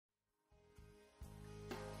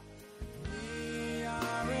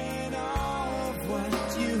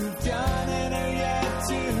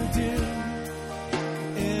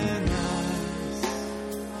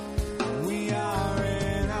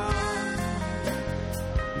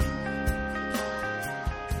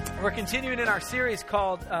We're continuing in our series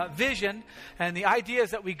called Vision, and the idea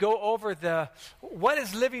is that we go over what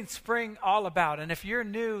is Living Spring all about. And if you're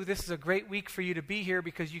new, this is a great week for you to be here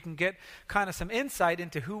because you can get kind of some insight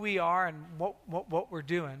into who we are and what we're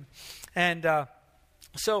doing. And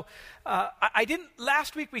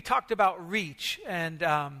last week we talked about reach, and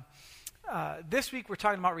this week we're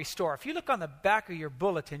talking about restore. If you look on the back of your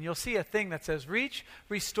bulletin, you'll see a thing that says reach,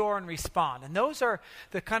 restore, and respond. And those are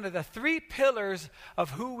the three pillars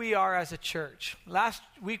of who we are as a church. Last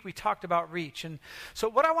week we talked about reach. And so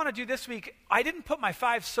what I want to do this week, I didn't put my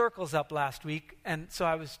 5 circles up last week, and so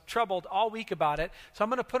I was troubled all week about it. So I'm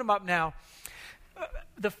going to put them up now.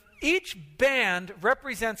 Each band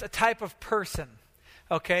represents a type of person,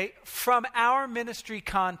 okay, from our ministry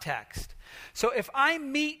context. So if I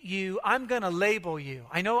meet you, I'm going to label you.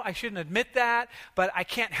 I know I shouldn't admit that, but I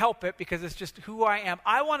can't help it because it's just who I am.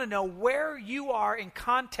 I want to know where you are in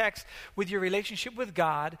context with your relationship with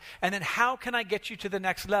God, and then how can I get you to the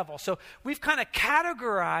next level? So we've kind of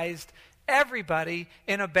categorized everybody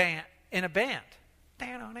in a band.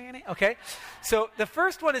 Okay? So the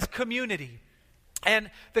first one is community.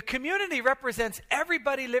 And the community represents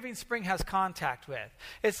everybody Living Spring has contact with.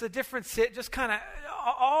 It's the different, just kind of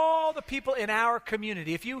all the people in our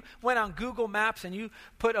community. If you went on Google Maps and you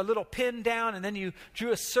put a little pin down and then you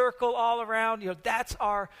drew a circle all around, that's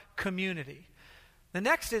our community. The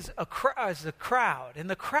next is the crowd. And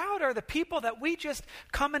the crowd are the people that we just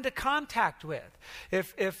come into contact with.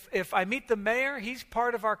 If I meet the mayor, he's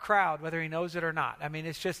part of our crowd, whether he knows it or not. I mean,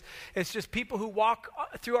 it's just people who walk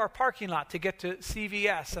through our parking lot to get to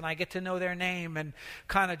CVS, and I get to know their name, and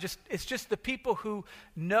it's just the people who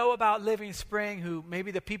know about Living Spring, who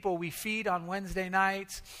maybe the people we feed on Wednesday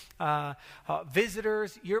nights,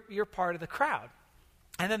 visitors, you're part of the crowd.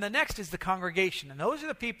 And then the next is the congregation. And those are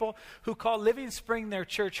the people who call Living Spring their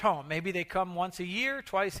church home. Maybe they come once a year,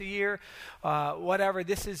 twice a year, whatever.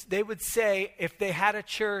 They would say if they had a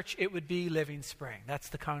church, it would be Living Spring. That's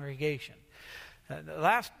the congregation.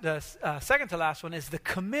 The second to last one is the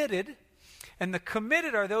committed. And the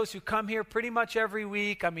committed are those who come here pretty much every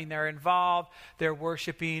week. I mean, they're involved, they're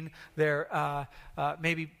worshiping, they're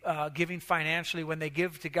maybe giving financially. When they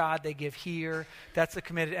give to God, they give here. That's the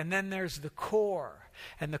committed. And then there's the core.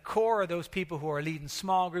 And the core are those people who are leading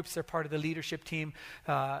small groups. They're part of the leadership team.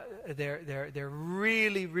 They're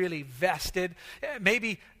really, really vested.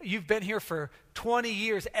 Maybe you've been here for 20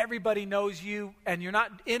 years. Everybody knows you, and you're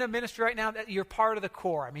not in a ministry right now. That you're part of the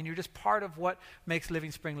core. I mean, you're just part of what makes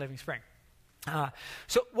Living Spring Living Spring.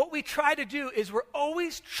 So what we try to do is we're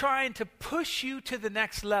always trying to push you to the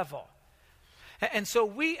next level. And so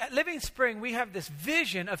we, at Living Spring, we have this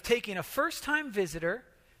vision of taking a first-time visitor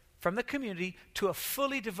from the community to a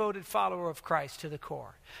fully devoted follower of Christ to the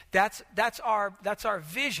core. That's our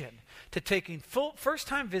vision, to taking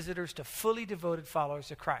first-time visitors to fully devoted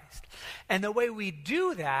followers of Christ. And the way we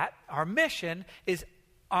do that, our mission, is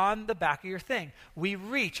on the back of your thing. We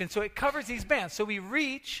reach, and so it covers these bands. So we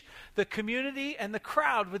reach the community and the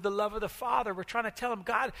crowd with the love of the Father. We're trying to tell them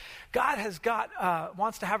God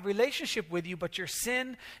wants to have relationship with you, but your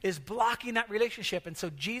sin is blocking that relationship. And so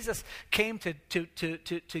Jesus came to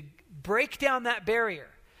break down that barrier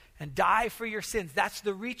and die for your sins. That's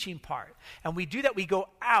the reaching part. And we do that. We go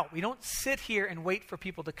out. We don't sit here and wait for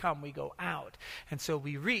people to come. We go out. And so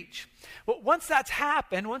we reach. Well, once that's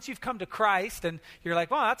happened, once you've come to Christ and you're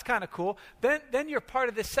like, well, that's kind of cool, then you're part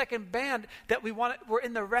of the second band that we're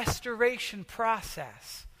in the restoration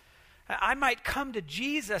process. I might come to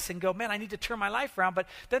Jesus and go, man, I need to turn my life around. But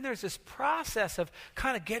then there's this process of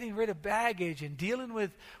kind of getting rid of baggage and dealing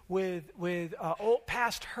with old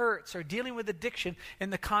past hurts or dealing with addiction in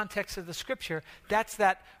the context of the Scripture. That's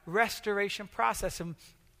that restoration process. And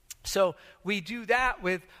so we do that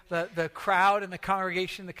with the crowd and the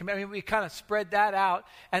congregation, the community. We kind of spread that out.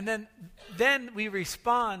 And then we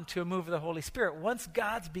respond to a move of the Holy Spirit. Once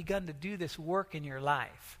God's begun to do this work in your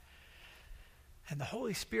life, and the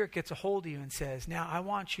Holy Spirit gets a hold of you and says, now I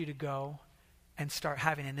want you to go and start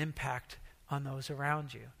having an impact on those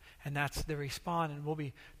around you. And that's the respond. And we'll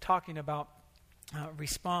be talking about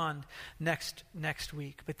respond next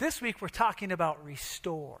week. But this week we're talking about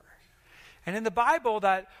restore. And in the Bible,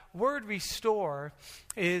 that word restore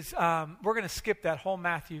is, we're going to skip that whole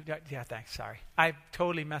Matthew. Yeah, thanks, sorry. I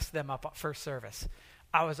totally messed them up at first service.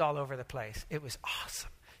 I was all over the place. It was awesome.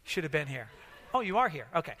 Should have been here. Oh, you are here.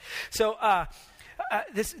 Okay. So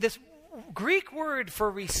this Greek word for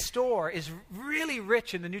restore is really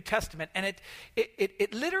rich in the New Testament, and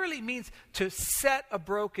it literally means to set a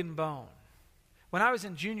broken bone. When I was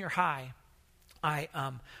in junior high, I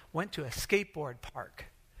went to a skateboard park,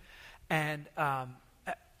 and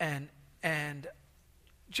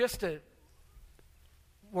just a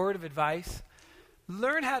word of advice.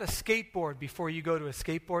 Learn how to skateboard before you go to a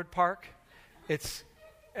skateboard park. It's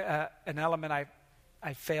an element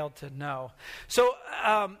I failed to know. So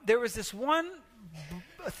there was this one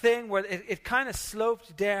thing where it kind of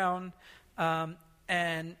sloped down,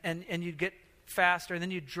 and you'd get faster, and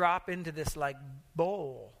then you'd drop into this like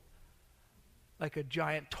bowl, like a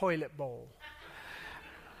giant toilet bowl.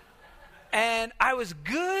 And I was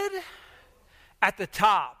good at the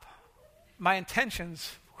top. My intentions.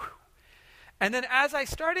 And then as I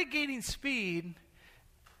started gaining speed,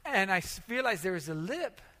 and I realized there was a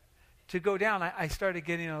lip to go down, I started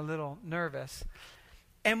getting a little nervous.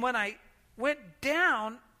 And when I went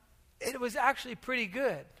down, it was actually pretty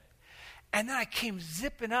good. And then I came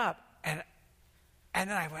zipping up, and then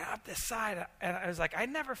I went up this side, and I was like, I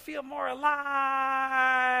never feel more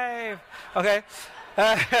alive. Okay?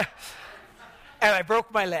 And I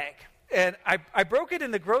broke my leg. And I broke it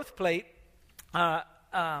in the growth plate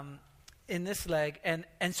in this leg.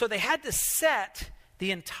 And so they had to set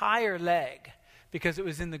the entire leg because it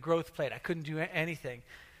was in the growth plate. I couldn't do anything.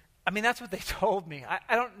 I mean, that's what they told me.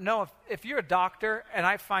 I don't know if you're a doctor and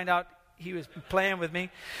I find out he was playing with me.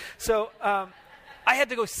 So I had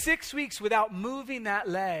to go 6 weeks without moving that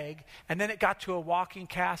leg, and then it got to a walking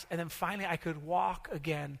cast, and then finally I could walk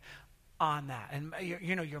again on that. And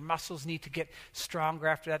your muscles need to get stronger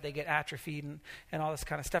after that. They get atrophied and all this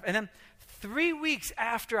kind of stuff. And then 3 weeks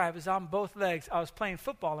after I was on both legs, I was playing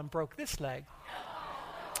football and broke this leg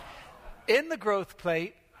in the growth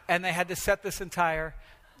plate, and they had to set this entire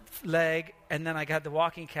leg, and then I got the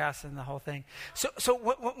walking cast and the whole thing. So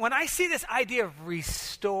when I see this idea of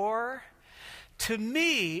restore, to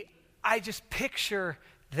me, I just picture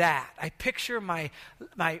that. I picture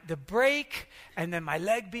the break, and then my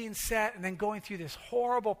leg being set, and then going through this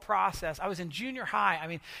horrible process. I was in junior high. I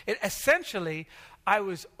mean, essentially, I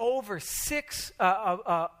was over 6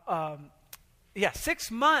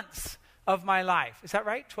 months of my life. Is that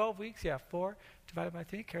right? 12 weeks? Yeah, 4 divided by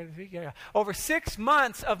 3, carry the 3. Yeah. Over 6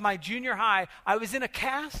 months of my junior high, I was in a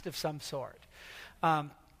cast of some sort.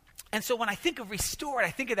 And so when I think of restored,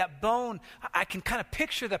 I think of that bone. I can kind of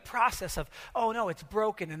picture the process of, oh no, it's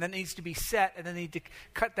broken, and then it needs to be set, and then they need to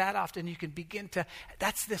cut that off, and you can begin to,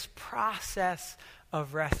 that's this process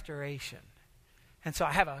of restoration. And so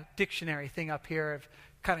I have a dictionary thing up here of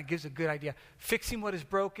kind of gives a good idea. Fixing what is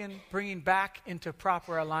broken, bringing back into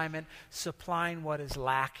proper alignment, supplying what is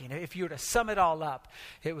lacking. If you were to sum it all up,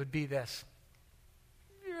 it would be this.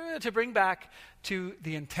 To bring back to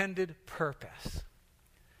the intended purpose.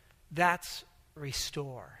 That's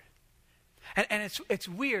restore. And it's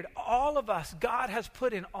weird. All of us, God has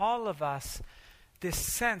put in all of us this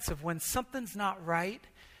sense of when something's not right,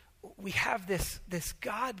 we have this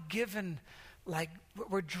God-given, like,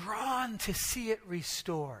 we're drawn to see it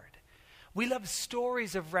restored. We love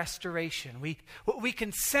stories of restoration. We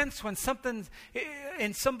can sense when something's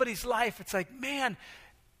in somebody's life, it's like, man,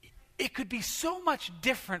 it could be so much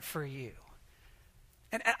different for you.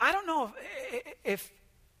 And I don't know if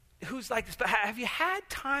who's like this, but have you had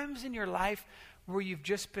times in your life where you've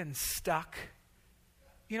just been stuck?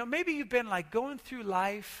 You know, maybe you've been like going through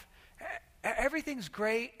life, everything's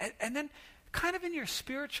great, and then kind of in your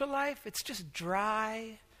spiritual life, it's just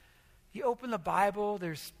dry. You open the Bible,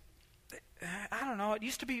 I don't know, it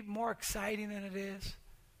used to be more exciting than it is.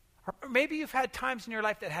 Or maybe you've had times in your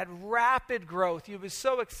life that had rapid growth. It was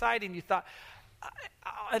so exciting, you thought,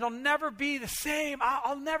 it'll never be the same.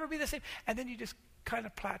 I'll never be the same. And then you just kind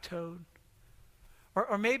of plateaued.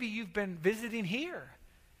 Or maybe you've been visiting here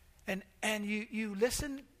and you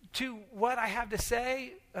listen to what I have to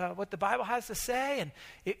say, what the Bible has to say, and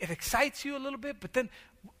it excites you a little bit, but then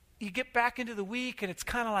you get back into the week and it's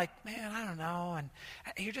kind of like, man, I don't know, and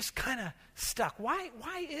you're just kind of stuck. Why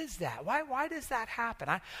is that? Why does that happen?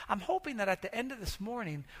 I'm hoping that at the end of this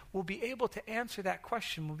morning we'll be able to answer that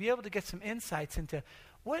question. We'll be able to get some insights into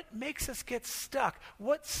what makes us get stuck.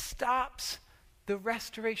 What stops the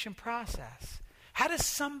restoration process? How does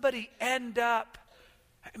somebody end up,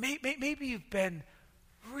 maybe you've been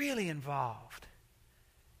really involved,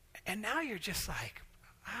 and now you're just like,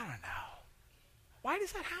 I don't know. Why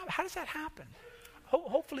does that happen? How does that happen?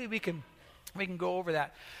 Hopefully we can go over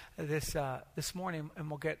that this morning, and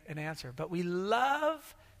we'll get an answer. But we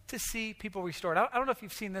love to see people restored. I don't know if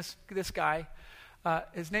you've seen this guy.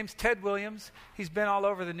 His name's Ted Williams. He's been all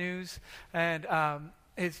over the news, and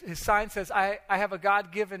his sign says, I have a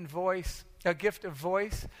God-given voice, a gift of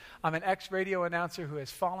voice. I'm an ex-radio announcer who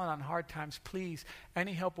has fallen on hard times. Please,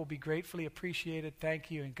 any help will be gratefully appreciated.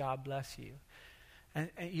 Thank you, and God bless you. And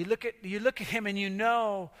you look at him, and you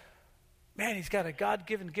know, man, he's got a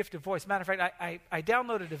God-given gift of voice. Matter of fact, I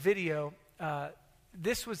downloaded a video.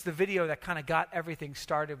 This was the video that kind of got everything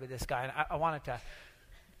started with this guy, and I wanted to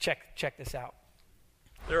check this out.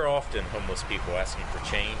 There are often homeless people asking for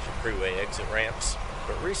change at freeway exit ramps,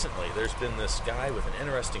 but recently there's been this guy with an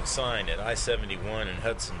interesting sign at I-71 and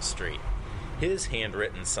Hudson Street. His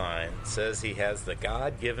handwritten sign says he has the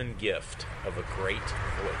God-given gift of a great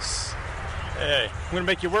voice. Hey, I'm going to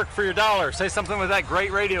make you work for your dollar. Say something with that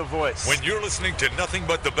great radio voice. When you're listening to nothing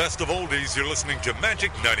but the best of oldies, you're listening to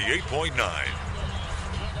Magic 98.9.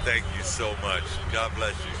 Thank you so much. God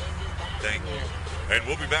bless you. Thank you. And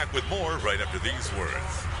we'll be back with more right after these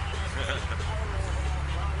words.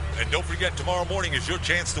 And don't forget, tomorrow morning is your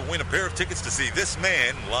chance to win a pair of tickets to see this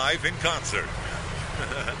man live in concert.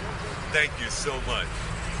 Thank you so much.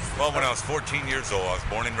 Well, when I was 14 years old, I was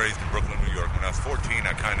born and raised in Brooklyn, New York. When I was 14,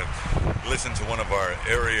 I kind of listened to one of our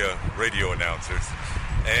area radio announcers.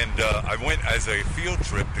 And I went as a field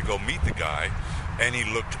trip to go meet the guy, and he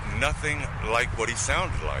looked nothing like what he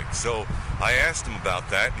sounded like. So I asked him about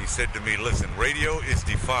that, and he said to me, listen, radio is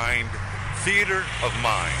defined theater of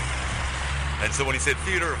mind. And so when he said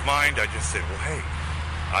theater of mind, I just said, well, hey,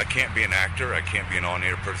 I can't be an actor, I can't be an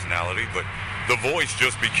on-air personality, but the voice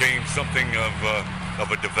just became something of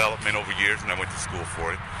a development over years, and I went to school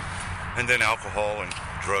for it. And then alcohol and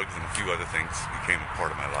drugs and a few other things became a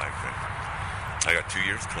part of my life. And I got 2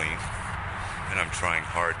 years clean, and I'm trying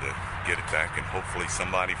hard to get it back, and hopefully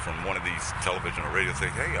somebody from one of these television or radio say,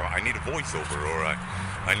 hey, I need a voiceover, or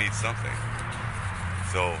I need something.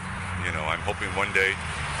 So, you know, I'm hoping one day,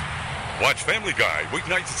 watch Family Guy,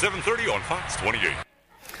 weeknights at 7:30 on Fox 28.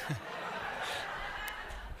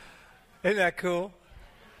 Isn't that cool?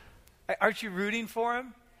 Aren't you rooting for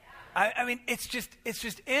him? I mean, it's just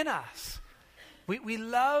in us. We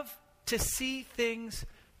love to see things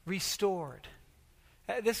restored.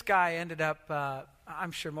 This guy ended up,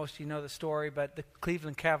 I'm sure most of you know the story, but the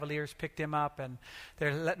Cleveland Cavaliers picked him up, and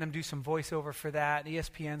they're letting him do some voiceover for that.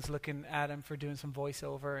 ESPN's looking at him for doing some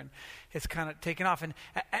voiceover, and it's kind of taken off.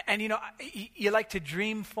 And you know, you like to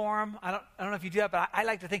dream for him. I don't know if you do that, but I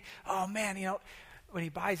like to think, oh man, you know, when he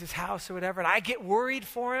buys his house or whatever, and I get worried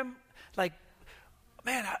for him, like,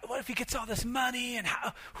 man, what if he gets all this money, and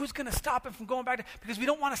who's going to stop him from going back? Because we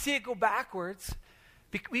don't want to see it go backwards.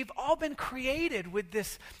 We've all been created with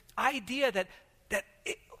this idea that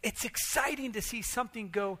it's exciting to see something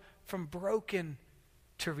go from broken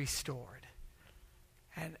to restored.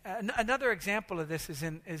 And another example of this is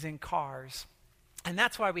in cars. And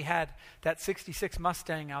that's why we had that 66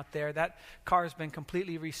 Mustang out there. That car has been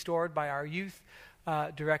completely restored by our youth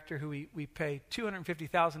director, who we pay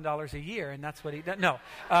 $250,000 a year, and that's what he does.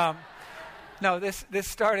 No, this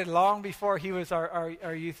started long before he was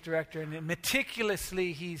our youth director, and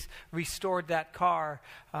meticulously he's restored that car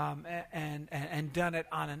and done it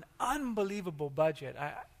on an unbelievable budget.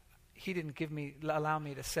 He didn't allow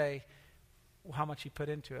me to say how much he put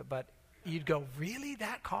into it, but you'd go, really,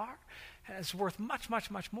 that car? And it's worth much,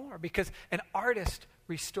 much, much more, because an artist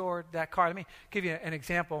restored that car. Let me give you an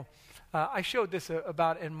example. I showed this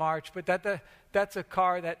about in March, but that's a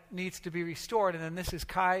car that needs to be restored, and then this is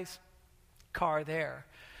Kai's car there.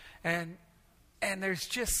 And there's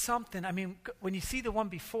just something, I mean, when you see the one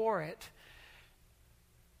before it,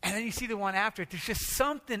 and then you see the one after it, there's just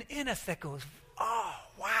something in us that goes, oh,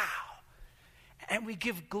 wow. And we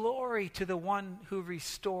give glory to the one who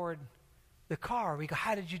restored the car. We go,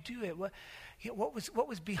 how did you do it? What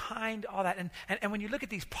was behind all that? And when you look at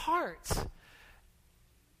these parts,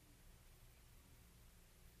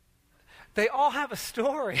 they all have a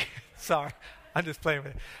story. Sorry, I'm just playing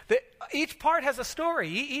with it. Each part has a story.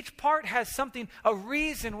 Each part has something, a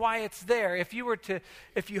reason why it's there. If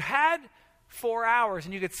you had 4 hours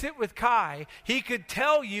and you could sit with Kai, he could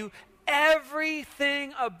tell you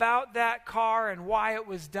everything about that car and why it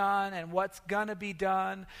was done and what's going to be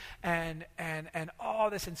done and all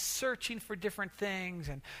this, and searching for different things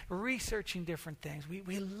and researching different things.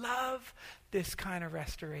 We love this kind of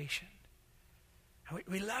restoration.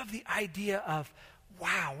 We love the idea of,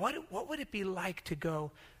 wow, what would it be like to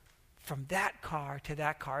go from that car to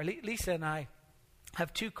that car? Lisa and I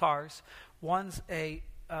have two cars. One's a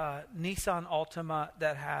Nissan Altima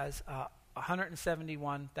that has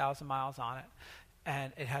 171,000 miles on it,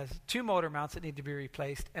 and it has 2 motor mounts that need to be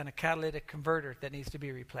replaced and a catalytic converter that needs to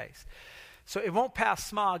be replaced. So it won't pass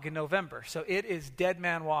smog in November. So it is dead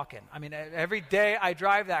man walking. I mean, every day I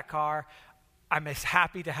drive that car, I'm as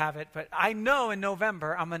happy to have it, but I know in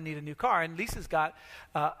November I'm going to need a new car. And Lisa's got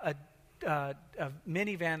a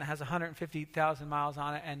minivan that has 150,000 miles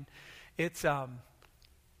on it, and it's, I'm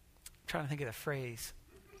trying to think of the phrase.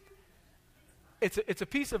 it's a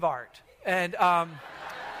piece of art. And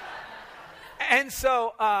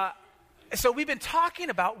so we've been talking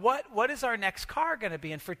about what is our next car going to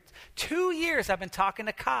be. And for 2 years, I've been talking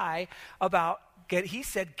to Kai about, he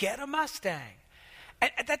said, get a Mustang.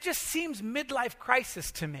 And that just seems midlife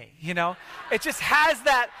crisis to me, you know. It just has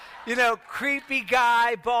that, you know, creepy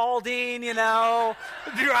guy, balding, you know,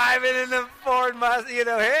 driving in the Ford Mustang, you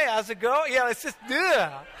know, hey, how's it going? You know, it's just,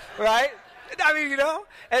 right? I mean, you know.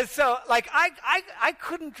 And so, like, I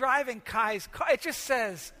couldn't drive in Kai's car. It just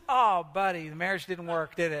says, oh, buddy, the marriage didn't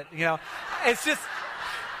work, did it? You know, it's just,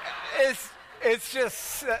 it's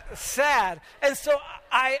just sad. And so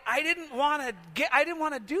I didn't want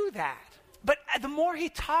to do that. But the more he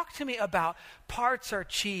talked to me about parts are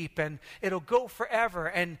cheap and it'll go forever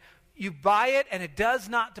and you buy it and it does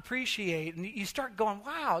not depreciate, and you start going,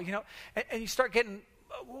 wow, you know, and you start getting,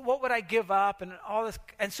 what would I give up and all this.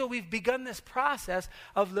 And so we've begun this process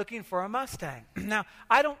of looking for a Mustang. Now,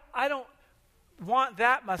 I don't want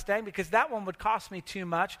that Mustang because that one would cost me too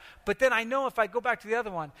much. But then I know if I go back to the other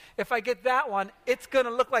one, if I get that one, it's going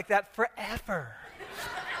to look like that forever.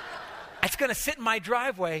 It's going to sit in my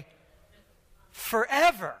driveway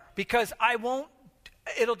forever because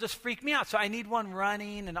it'll just freak me out. So I need one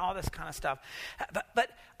running and all this kind of stuff. But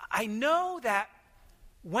I know that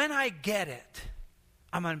when I get it,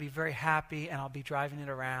 I'm going to be very happy and I'll be driving it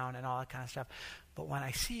around and all that kind of stuff. But when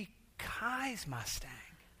I see Kai's Mustang,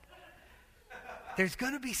 there's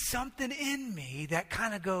going to be something in me that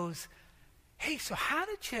kind of goes, hey, so how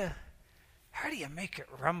do you make it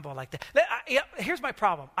rumble like that? Here's my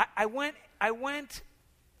problem. I went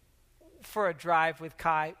for a drive with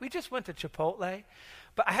Kai. We just went to Chipotle,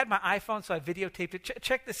 but I had my iPhone, so I videotaped it.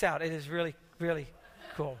 Check this out. It is really, really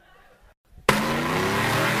cool.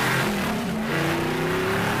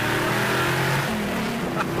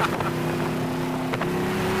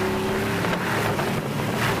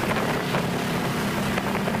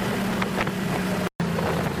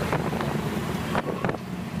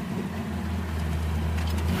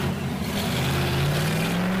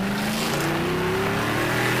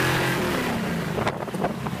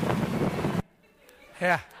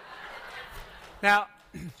 Yeah. Now,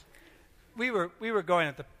 we were going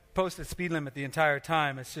at the posted speed limit the entire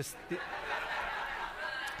time. It's just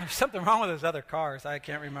there's something wrong with those other cars. I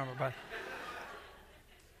can't remember, but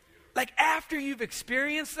like after you've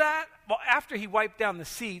experienced that, well, after he wiped down the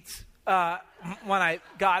seats when I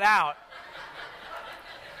got out,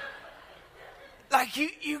 like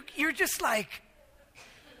you're just like,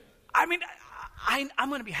 I mean. I'm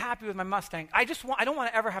going to be happy with my Mustang. I don't want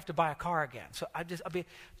to ever have to buy a car again. So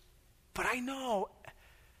but I know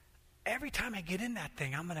every time I get in that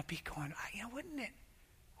thing, I'm going to be going, you know, wouldn't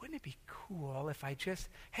it be cool if I just,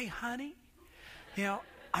 hey, honey, you know,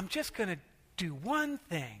 I'm just going to do one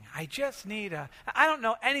thing. I just need I don't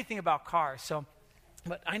know anything about cars,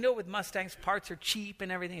 but I know with Mustangs, parts are cheap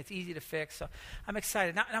and everything. It's easy to fix. So I'm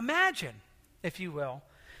excited. Now imagine, if you will,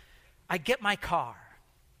 I get my car.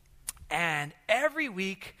 And every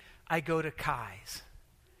week I go to Kai's.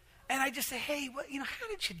 And I just say, hey, you know, how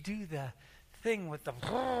did you do the thing with the,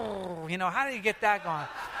 you know, how did you get that going?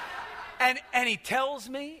 And he tells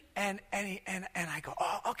me, and I go,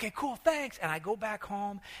 oh, okay, cool, thanks. And I go back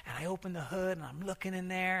home, and I open the hood, and I'm looking in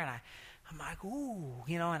there, and I'm like, ooh,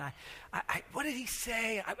 you know, and I what did he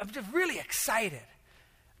say? I'm just really excited.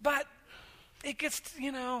 But it gets,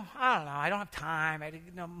 you know, I don't know. I don't have time.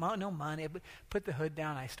 No money. I put the hood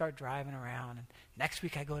down. I start driving around. And next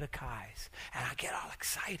week I go to Kai's. And I get all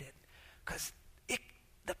excited because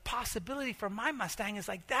the possibility for my Mustang is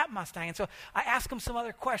like that Mustang. And so I ask him some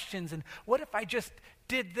other questions. And what if I just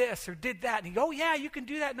did this or did that? And he goes, oh, yeah, you can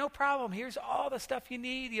do that. No problem. Here's all the stuff you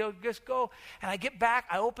need. You know, just go. And I get back.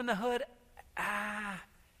 I open the hood. And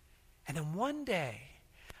then one day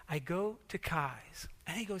I go to Kai's.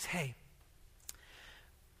 And he goes, hey,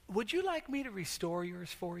 would you like me to restore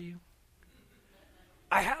yours for you?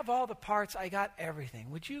 I have all the parts. I got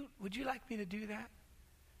everything. Would you like me to do that?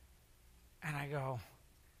 And I go,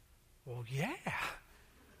 well, yeah.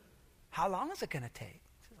 How long is it going to take?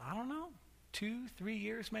 He says, I don't know. 2-3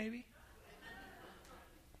 years maybe.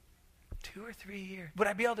 2 or 3 years. Would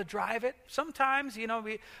I be able to drive it? Sometimes, you know,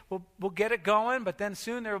 we'll get it going, but then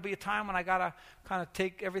soon there will be a time when I got to kind of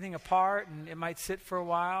take everything apart, and it might sit for a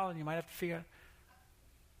while, and you might have to figure out.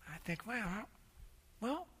 I think,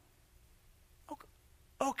 well,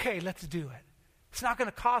 okay, let's do it. It's not going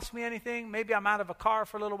to cost me anything. Maybe I'm out of a car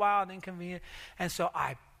for a little while and inconvenient. And so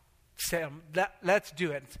I say, let's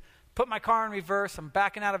do it. Put my car in reverse. I'm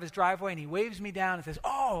backing out of his driveway, and he waves me down and says,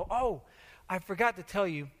 oh, I forgot to tell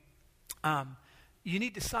you, you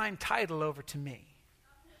need to sign title over to me.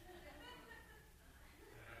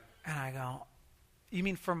 And I go, you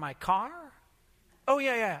mean for my car? Oh,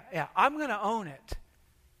 yeah. I'm going to own it.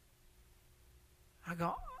 I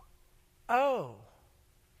go, oh.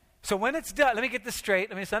 So when it's done, let me get this straight.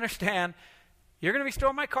 Let me just understand. You're going to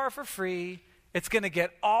restore my car for free. It's going to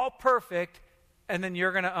get all perfect, and then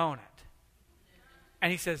you're going to own it. And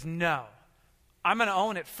he says, no. I'm going to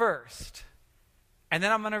own it first, and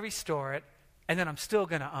then I'm going to restore it, and then I'm still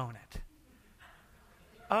going to own it.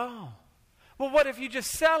 Oh. Well, what if you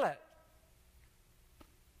just sell it?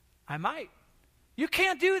 I might. You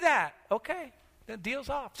can't do that. Okay. The deal's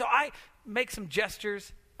off. So I make some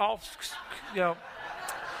gestures. No.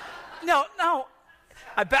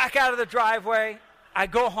 I back out of the driveway. I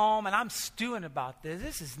go home, and I'm stewing about this.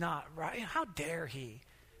 This is not right. How dare he?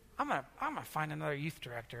 I'm gonna find another youth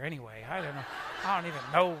director anyway. I don't know. I don't even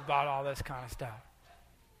know about all this kind of stuff.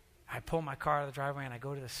 I pull my car out of the driveway, and I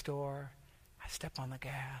go to the store. I step on the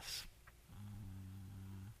gas.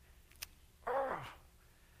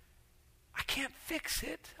 I can't fix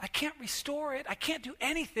it. I can't restore it. I can't do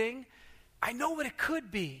anything. I know what it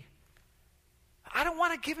could be. I don't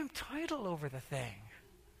want to give him title over the thing.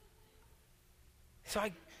 So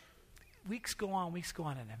weeks go on,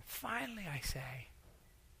 and then finally I say,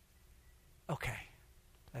 okay,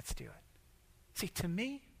 let's do it. See, to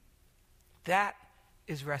me, that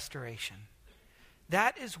is restoration.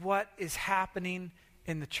 That is what is happening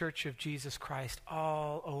in the Church of Jesus Christ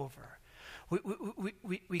all over.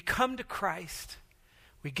 We come to Christ,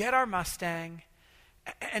 we get our Mustang,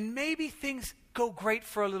 and maybe things go great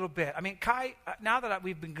for a little bit. I mean, Kai, now that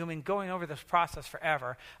we've been going over this process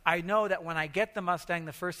forever, I know that when I get the Mustang,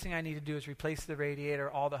 the first thing I need to do is replace the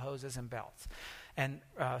radiator, all the hoses and belts, and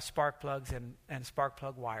spark plugs and spark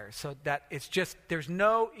plug wires. So that it's just,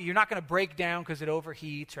 you're not going to break down because it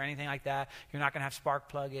overheats or anything like that. You're not going to have spark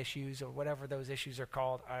plug issues or whatever those issues are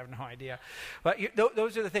called. I have no idea. But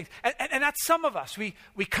those are the things. And that's some of us. We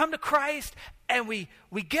come to Christ and we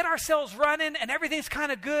get ourselves running and everything's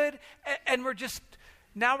kind of good. And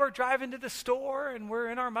now we're driving to the store and we're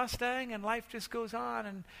in our Mustang and life just goes on.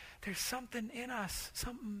 And there's something in us,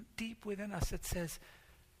 something deep within us that says,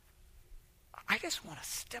 I just want to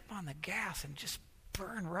step on the gas and just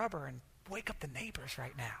burn rubber and wake up the neighbors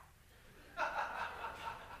right now.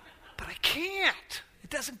 But I can't. It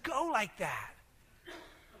doesn't go like that.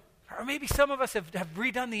 Or maybe some of us have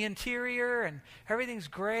redone the interior and everything's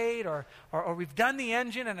great, or we've done the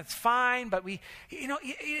engine and it's fine, but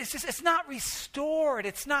it's not restored.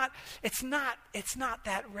 It's not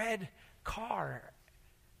that red car.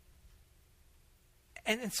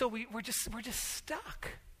 And so we're just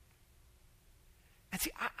stuck. And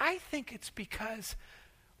see, I think it's because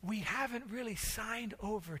we haven't really signed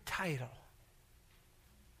over title.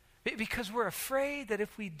 Because we're afraid that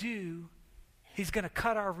if we do, he's going to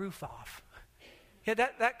cut our roof off. Yeah,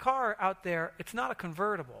 that car out there, it's not a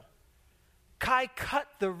convertible. Kai cut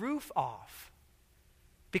the roof off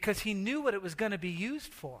because he knew what it was going to be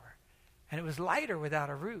used for. And it was lighter without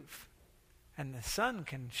a roof. And the sun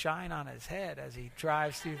can shine on his head as he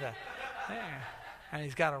drives through the there. And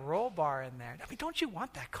he's got a roll bar in there. I mean, don't you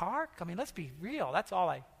want that car? I mean, let's be real. That's all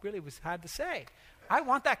I really had to say. I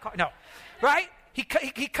want that car. No, right? He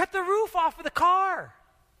cut the roof off of the car.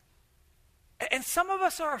 And some of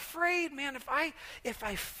us are afraid, man, if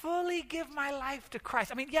I fully give my life to Christ.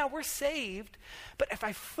 I mean, yeah, we're saved, but if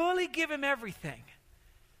I fully give him everything,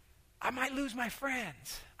 I might lose my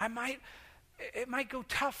friends. It might go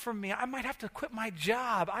tough for me. I might have to quit my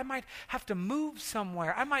job. I might have to move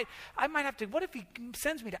somewhere. I might have to, what if he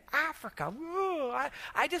sends me to Africa?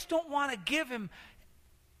 I just don't want to give him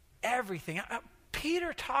everything.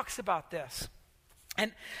 Peter talks about this.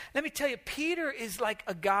 And let me tell you, Peter is like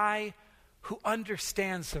a guy who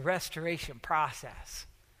understands the restoration process.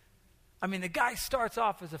 I mean, the guy starts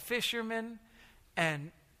off as a fisherman,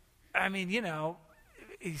 and I mean,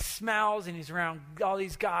 he smells and he's around all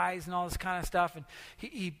these guys and all this kind of stuff. And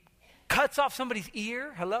he cuts off somebody's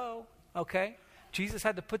ear. Hello. Okay. Jesus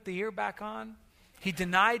had to put the ear back on. He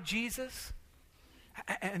denied Jesus.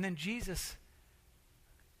 And then Jesus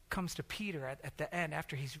comes to Peter at the end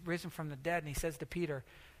after he's risen from the dead. And he says to Peter,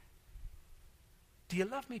 do you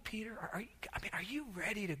love me, Peter? Are you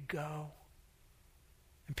ready to go?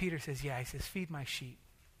 And Peter says, yeah. He says, feed my sheep.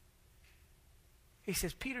 He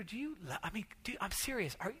says, Peter, I'm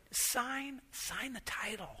serious. Sign the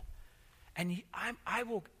title. And I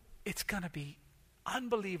will, it's going to be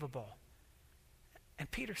unbelievable. And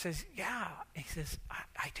Peter says, yeah. He says,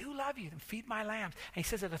 I do love you. Then feed my lambs. And he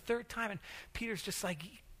says it a third time. And Peter's just like,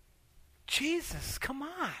 Jesus, come on.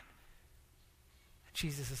 And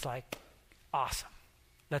Jesus is like, awesome.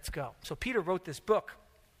 Let's go. So Peter wrote this book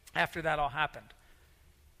after that all happened.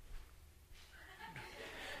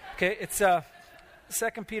 Okay, it's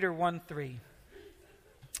 2 Peter 1:3.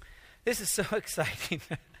 This is so exciting.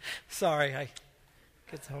 Sorry,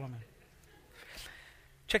 kids, hold on.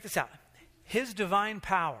 Check this out. His divine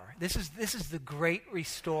power. This is the great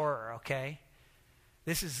restorer. Okay,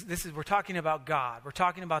 this is we're talking about God. We're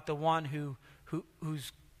talking about the one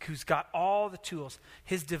who's got all the tools.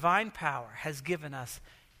 His divine power has given us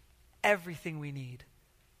everything we need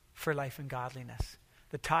for life and godliness.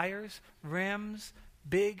 The tires, rims,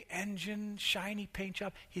 big engine, shiny paint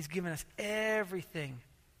job. He's given us everything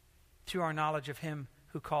through our knowledge of him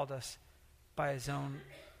who called us by his own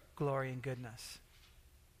glory and goodness.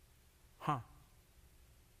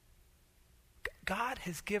 God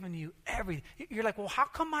has given you everything. You're like, well, how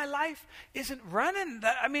come my life isn't running?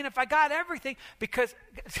 I mean, if I got everything, because,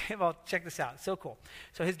 well, check this out. It's so cool.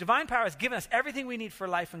 So his divine power has given us everything we need for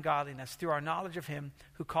life and godliness through our knowledge of him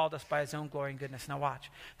who called us by his own glory and goodness. Now watch.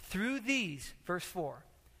 Through these, verse 4,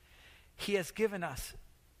 he has given us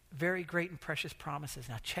very great and precious promises.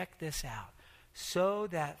 Now check this out. So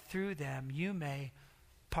that through them you may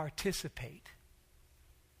participate.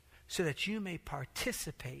 So that you may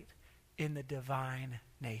participate in the divine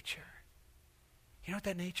nature. You know what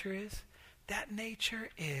that nature is? That nature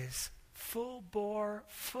is full bore,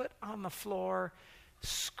 foot on the floor,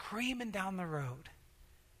 screaming down the road,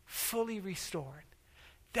 fully restored.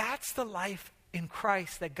 That's the life in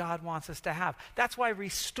Christ that God wants us to have. That's why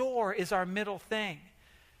restore is our middle thing.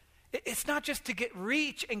 It's not just to get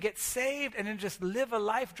reach and get saved and then just live a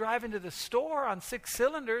life driving to the store on 6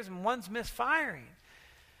 cylinders and one's misfiring.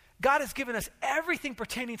 God has given us everything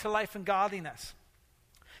pertaining to life and godliness.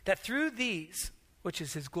 That through these, which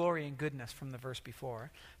is his glory and goodness from the verse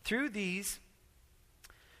before, through these,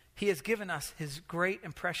 he has given us his great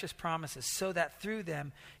and precious promises so that through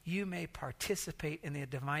them you may participate in the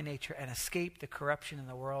divine nature and escape the corruption in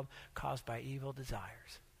the world caused by evil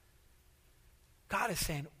desires. God is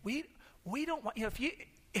saying, we don't want,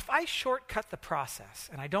 if I shortcut the process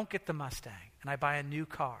and I don't get the Mustang and I buy a new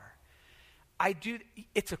car,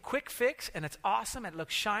 it's a quick fix and it's awesome. It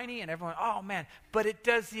looks shiny and everyone, oh man, but it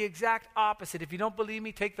does the exact opposite. If you don't believe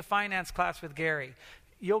me, take the finance class with Gary.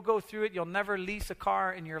 You'll go through it. You'll never lease a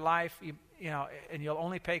car in your life, and you'll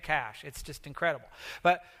only pay cash. It's just incredible.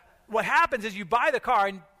 But what happens is you buy the car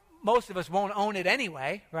and most of us won't own it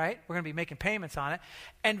anyway, right? We're going to be making payments on it.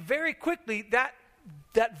 And very quickly that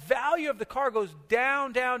value of the car goes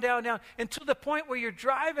down, down, down, down until the point where you're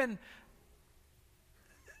driving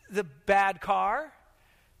the bad car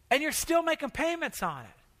and you're still making payments on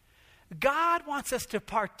it. God wants us to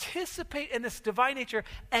participate in this divine nature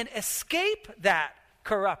and escape that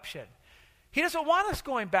corruption. He doesn't want us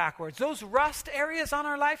going backwards. Those rust areas on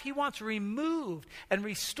our life, he wants removed and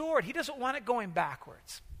restored. He doesn't want it going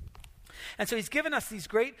backwards. And so he's given us these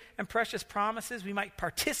great and precious promises. We might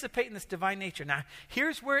participate in this divine nature. Now,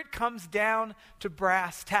 here's where it comes down to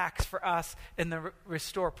brass tacks for us in the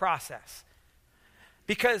restore process.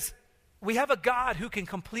 Because we have a God who can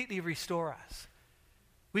completely restore us.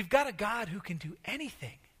 We've got a God who can do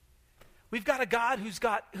anything. We've got a God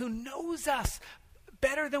who knows us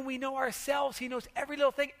better than we know ourselves. He knows every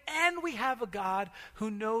little thing. And we have a God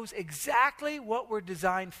who knows exactly what we're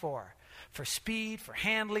designed for speed, for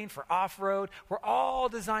handling, for off-road. We're all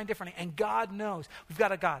designed differently. And God knows. We've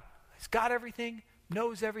got a God who's got everything,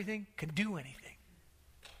 knows everything, can do anything.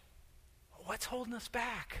 What's holding us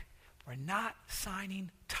back? We're not signing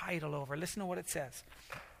title over. Listen to what it says.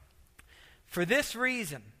 For this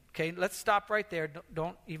reason, okay, let's stop right there.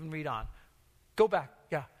 Don't even read on. Go back.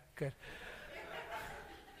 Yeah, good.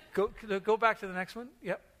 Go back to the next one.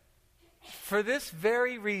 Yep. For this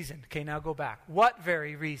very reason. Okay, now go back. What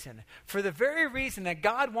very reason? For the very reason that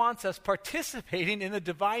God wants us participating in the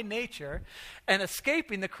divine nature and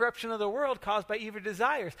escaping the corruption of the world caused by evil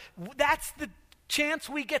desires. That's the chance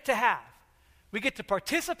we get to have. We get to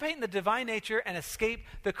participate in the divine nature and escape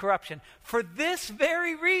the corruption. For this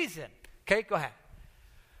very reason. Okay, go ahead.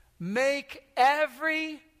 Make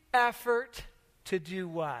every effort to do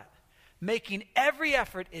what? Making every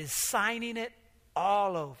effort is signing it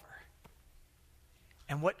all over.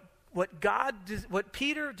 And what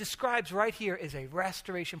Peter describes right here is a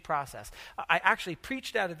restoration process. I actually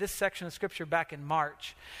preached out of this section of Scripture back in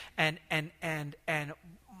March, and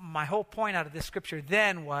my whole point out of this Scripture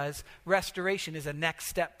then was restoration is a next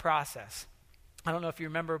step process. I don't know if you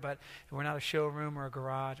remember, but we're not a showroom or a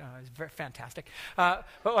garage. It's very fantastic. But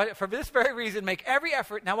for this very reason, make every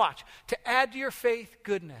effort, now watch, to add to your faith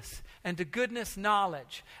goodness, and to goodness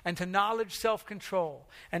knowledge, and to knowledge self-control,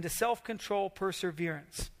 and to self-control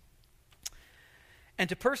perseverance, And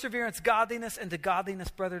to perseverance, godliness, and to godliness,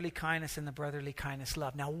 brotherly kindness, and the brotherly kindness,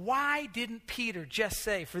 love. Now, why didn't Peter just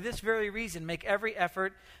say, for this very reason, make every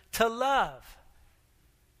effort to love?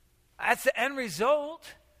 That's the end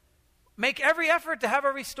result. Make every effort to have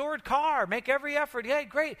a restored car. Make every effort. Yeah,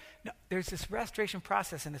 great. No, there's this restoration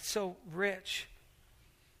process, and it's so rich.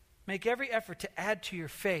 Make every effort to add to your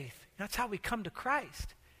faith. That's how we come to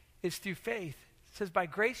Christ, is through faith. It says, by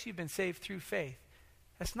grace you've been saved through faith.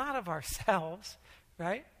 That's not of ourselves,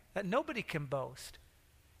 right? That nobody can boast.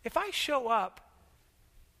 If I show up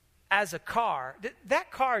as a car,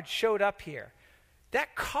 that car showed up here.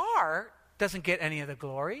 That car doesn't get any of the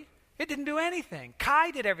glory. It didn't do anything. Kai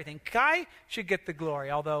did everything. Kai should get the glory,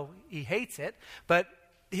 although he hates it, but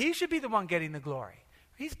he should be the one getting the glory.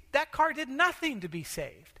 That car did nothing to be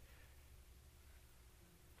saved.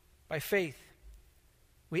 By faith,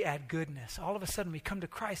 we add goodness. All of a sudden, we come to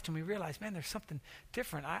Christ and we realize, man, there's something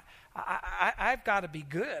different. I've got to be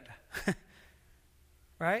good,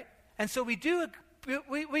 right? And so we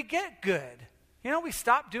get good. You know, we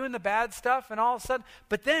stop doing the bad stuff, and all of a sudden,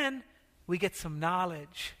 but then we get some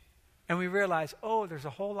knowledge, and we realize, oh, there's a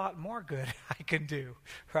whole lot more good I can do,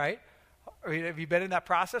 right? Or have you been in that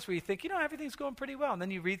process where you think, everything's going pretty well, and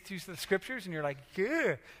then you read through the scriptures and you're like,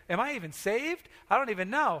 yeah, am I even saved? I don't even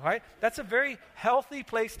know, right? That's a very healthy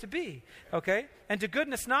place to be, okay? And to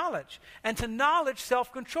goodness, knowledge. And to knowledge,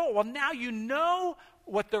 self-control. Well, now you know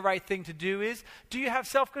what the right thing to do is. Do you have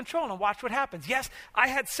self-control? And watch what happens. Yes, I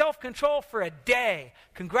had self-control for a day.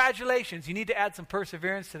 Congratulations. You need to add some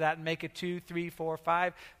perseverance to that and make it 2, 3, 4,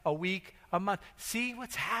 5, a week, a month. See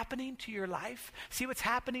what's happening to your life? See what's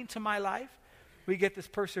happening to my life? We get this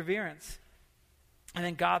perseverance. And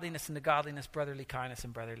then godliness, and the godliness, brotherly kindness,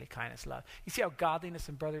 and brotherly kindness, love. You see how godliness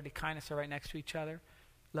and brotherly kindness are right next to each other?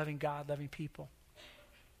 Loving God, loving people.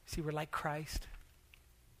 See, we're like Christ.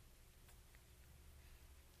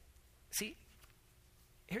 See,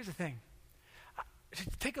 here's the thing.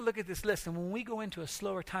 Take a look at this list, and when we go into a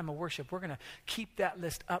slower time of worship, we're going to keep that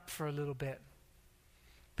list up for a little bit.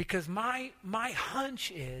 Because my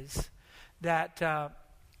hunch is that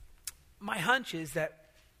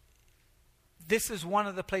this is one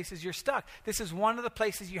of the places you're stuck. This is one of the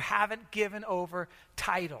places you haven't given over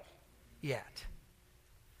title yet.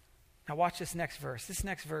 Now watch this next verse. This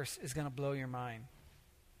next verse is going to blow your mind.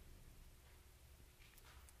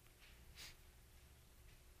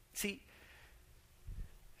 See,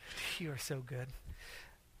 you are so good.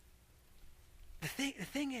 The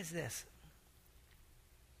thing is this.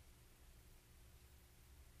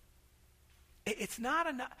 It's not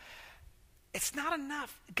enough. It's not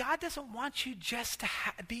enough. God doesn't want you just to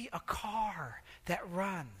be a car that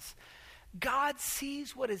runs. God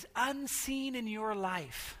sees what is unseen in your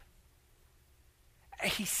life.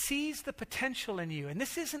 He sees the potential in you. And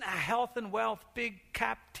this isn't a health and wealth, big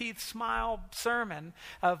cap teeth smile sermon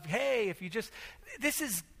of, hey, if you just, this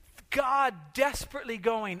is God desperately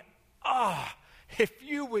going, if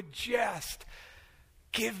you would just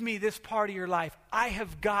give me this part of your life. I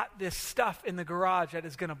have got this stuff in the garage that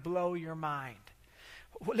is going to blow your mind.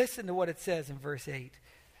 Well, listen to what it says in verse 8.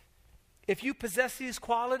 If you possess these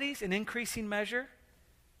qualities in increasing measure,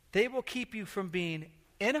 they will keep you from being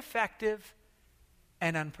ineffective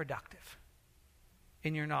and unproductive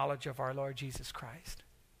in your knowledge of our Lord Jesus Christ.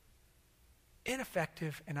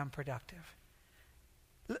 Ineffective and unproductive.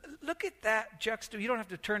 Look at that juxtaposition. You don't have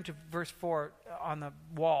to turn to verse 4 on the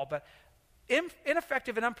wall, but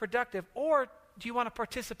ineffective and unproductive, or do you want to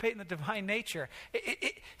participate in the divine nature?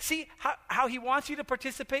 See how he wants you to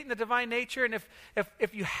participate in the divine nature, and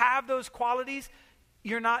if you have those qualities,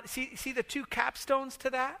 you're not, see the two capstones to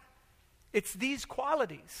that? It's these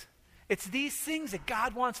qualities. It's these things that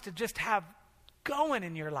God wants to just have going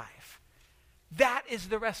in your life. That is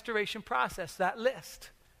the restoration process, that list.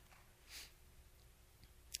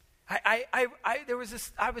 I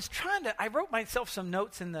wrote myself some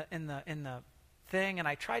notes in the thing, and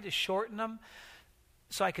I tried to shorten them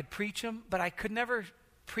so I could preach them, but I could never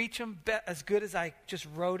preach them as good as I just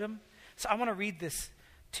wrote them. So I want to read this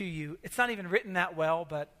to you. It's not even written that well,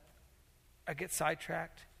 but I get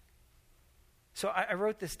sidetracked. So I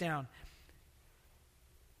wrote this down.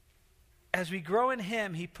 As we grow in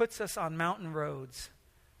him, he puts us on mountain roads,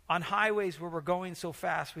 on highways where we're going so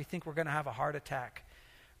fast we think we're going to have a heart attack.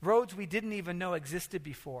 Roads we didn't even know existed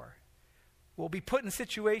before. We'll be put in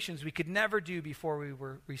situations we could never do before we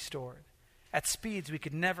were restored. At speeds we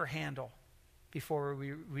could never handle before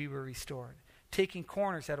we were restored. Taking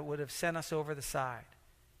corners that would have sent us over the side.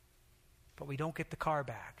 But we don't get the car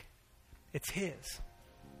back. It's his.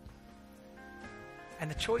 And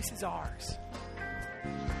the choice is ours.